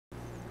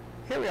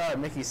Here we are at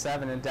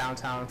Mickey7 in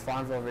downtown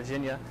Farmville,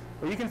 Virginia,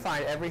 where you can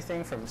find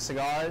everything from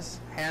cigars,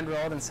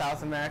 hand-rolled in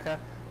South America,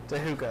 to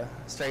hookah,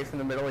 straight from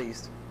the Middle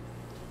East.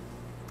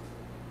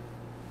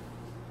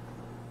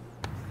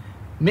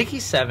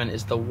 Mickey7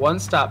 is the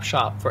one-stop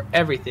shop for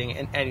everything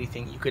and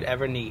anything you could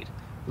ever need,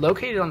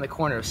 located on the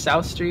corner of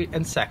South Street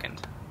and 2nd.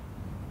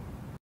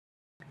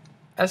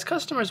 As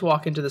customers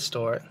walk into the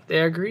store, they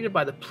are greeted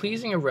by the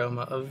pleasing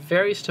aroma of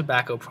various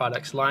tobacco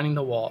products lining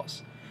the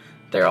walls.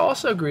 They are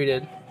also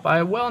greeted by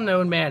a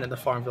well-known man in the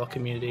Farmville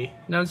community,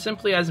 known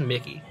simply as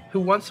Mickey, who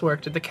once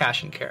worked at the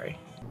Cash and Carry.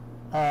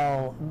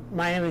 Oh,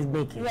 my name is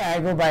Mickey. Yeah, I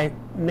go by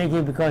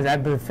Mickey because I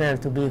prefer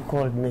to be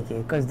called Mickey,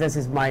 because this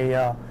is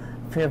my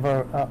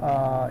favorite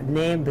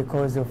name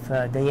because of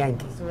the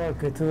Yankees.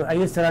 I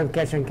used to run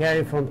Cash and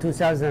Carry from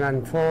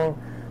 2004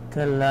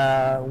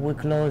 till we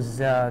closed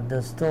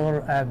the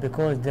store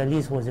because the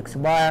lease was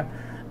expired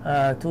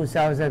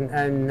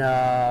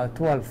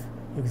 2012.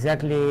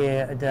 Exactly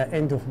the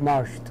end of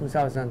March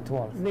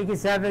 2012.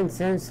 Mickey7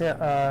 since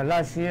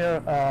last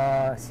year,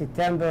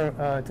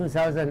 September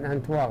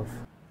 2012.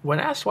 When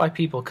asked why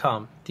people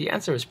come, the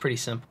answer is pretty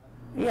simple.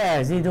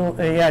 Yeah, they do.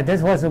 Yeah,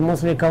 this was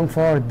mostly come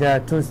for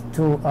to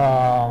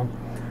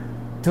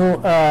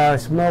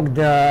smoke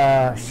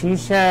the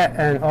shisha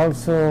and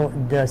also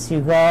the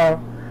cigar,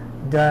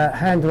 the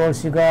hand-rolled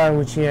cigar,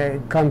 which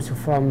comes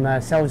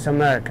from South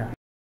America.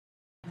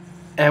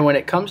 And when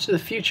it comes to the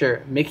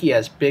future, Mickey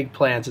has big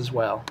plans as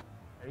well.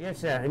 Yes,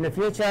 sir. In the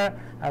future,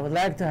 I would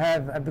like to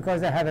have,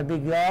 because I have a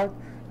big yard,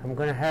 I'm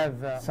going to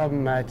have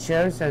some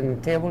chairs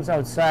and tables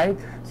outside,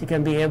 so you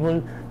can be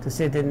able to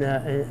sit in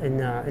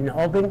the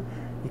open.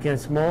 You can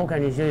smoke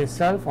and enjoy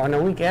yourself. On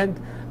a weekend,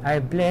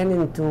 I'm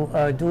planning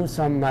to do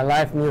some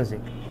live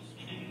music.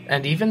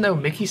 And even though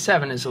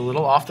Mickey7 is a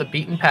little off the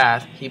beaten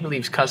path, he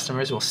believes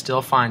customers will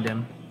still find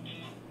him.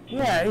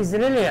 Yeah, it's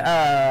really,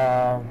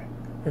 I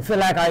feel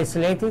like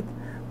isolated.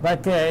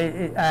 But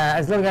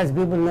as long as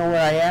people know where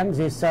I am,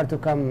 they start to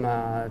come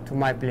to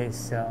my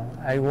place.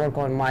 I work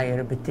on my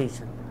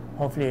reputation.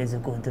 Hopefully it's a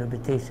good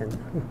reputation.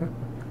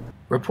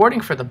 Reporting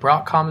for the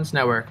Brock Commons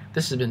Network,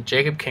 this has been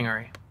Jacob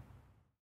Kingery.